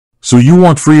So you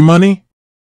want free money?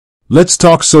 Let's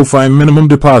talk SoFi minimum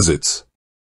deposits.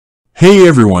 Hey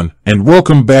everyone, and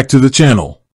welcome back to the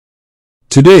channel.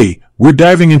 Today, we're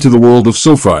diving into the world of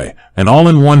SoFi, an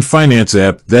all-in-one finance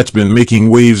app that's been making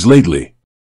waves lately.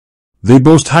 They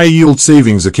boast high-yield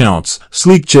savings accounts,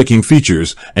 sleek checking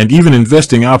features, and even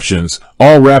investing options,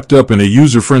 all wrapped up in a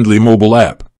user-friendly mobile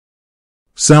app.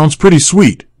 Sounds pretty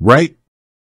sweet, right?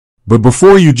 But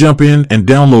before you jump in and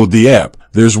download the app,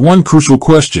 there's one crucial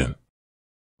question.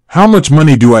 How much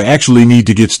money do I actually need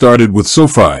to get started with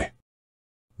SoFi?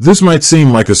 This might seem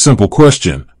like a simple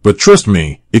question, but trust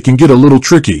me, it can get a little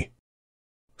tricky.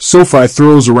 SoFi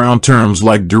throws around terms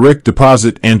like direct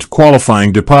deposit and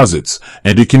qualifying deposits,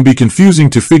 and it can be confusing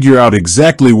to figure out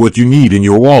exactly what you need in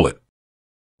your wallet.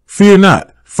 Fear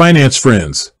not, finance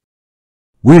friends.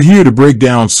 We're here to break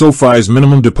down SoFi's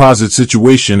minimum deposit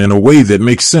situation in a way that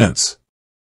makes sense.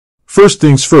 First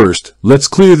things first, let's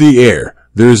clear the air.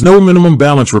 There is no minimum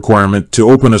balance requirement to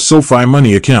open a SoFi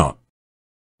Money account.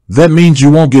 That means you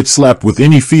won't get slapped with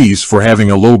any fees for having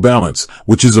a low balance,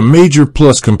 which is a major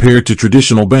plus compared to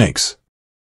traditional banks.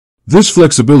 This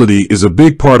flexibility is a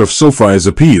big part of SoFi's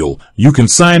appeal. You can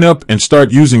sign up and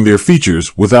start using their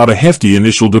features without a hefty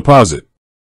initial deposit.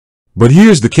 But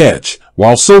here's the catch.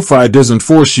 While SoFi doesn't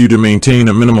force you to maintain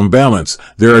a minimum balance,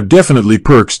 there are definitely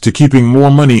perks to keeping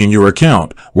more money in your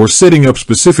account or setting up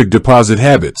specific deposit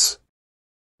habits.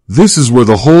 This is where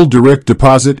the whole direct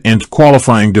deposit and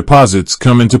qualifying deposits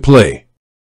come into play.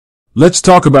 Let's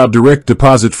talk about direct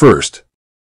deposit first.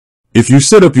 If you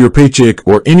set up your paycheck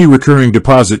or any recurring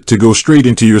deposit to go straight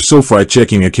into your SoFi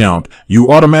checking account,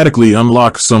 you automatically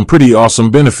unlock some pretty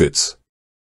awesome benefits.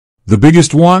 The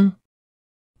biggest one?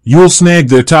 You'll snag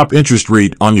their top interest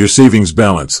rate on your savings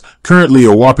balance, currently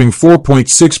a whopping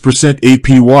 4.6%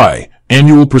 APY,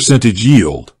 annual percentage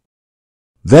yield.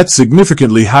 That's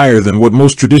significantly higher than what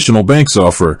most traditional banks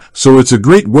offer, so it's a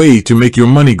great way to make your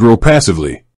money grow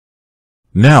passively.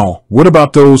 Now, what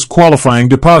about those qualifying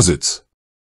deposits?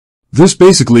 This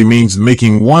basically means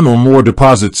making one or more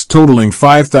deposits totaling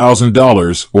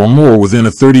 $5,000 or more within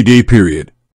a 30-day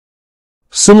period.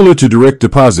 Similar to direct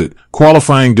deposit,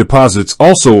 qualifying deposits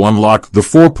also unlock the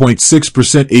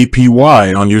 4.6%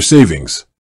 APY on your savings.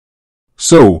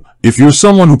 So, if you're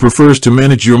someone who prefers to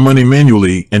manage your money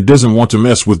manually and doesn't want to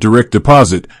mess with direct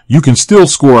deposit, you can still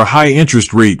score a high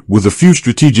interest rate with a few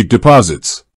strategic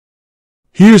deposits.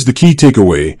 Here's the key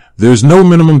takeaway. There's no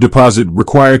minimum deposit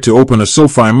required to open a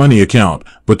SoFi Money account,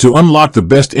 but to unlock the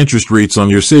best interest rates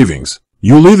on your savings,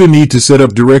 you'll either need to set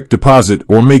up direct deposit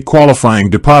or make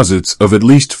qualifying deposits of at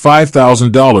least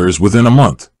 $5,000 within a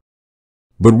month.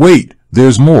 But wait,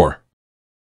 there's more.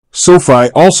 SoFi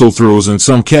also throws in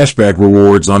some cashback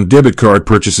rewards on debit card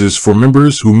purchases for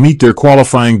members who meet their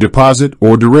qualifying deposit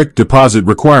or direct deposit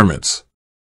requirements.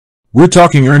 We're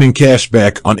talking earning cash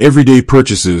back on everyday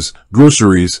purchases,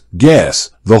 groceries,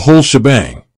 gas, the whole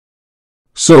shebang.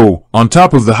 So, on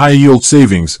top of the high-yield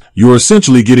savings, you're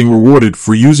essentially getting rewarded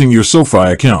for using your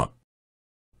SoFi account.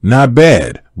 Not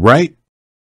bad, right?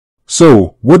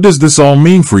 So, what does this all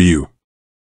mean for you?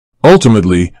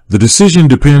 Ultimately, the decision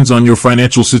depends on your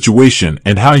financial situation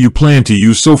and how you plan to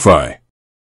use SoFi.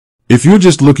 If you're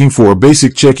just looking for a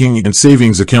basic checking and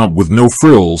savings account with no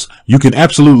frills, you can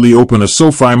absolutely open a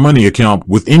SoFi Money account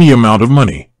with any amount of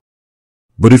money.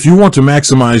 But if you want to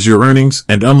maximize your earnings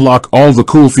and unlock all the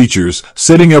cool features,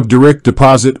 setting up direct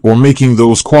deposit or making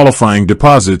those qualifying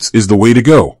deposits is the way to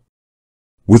go.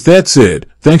 With that said,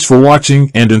 thanks for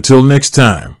watching, and until next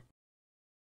time.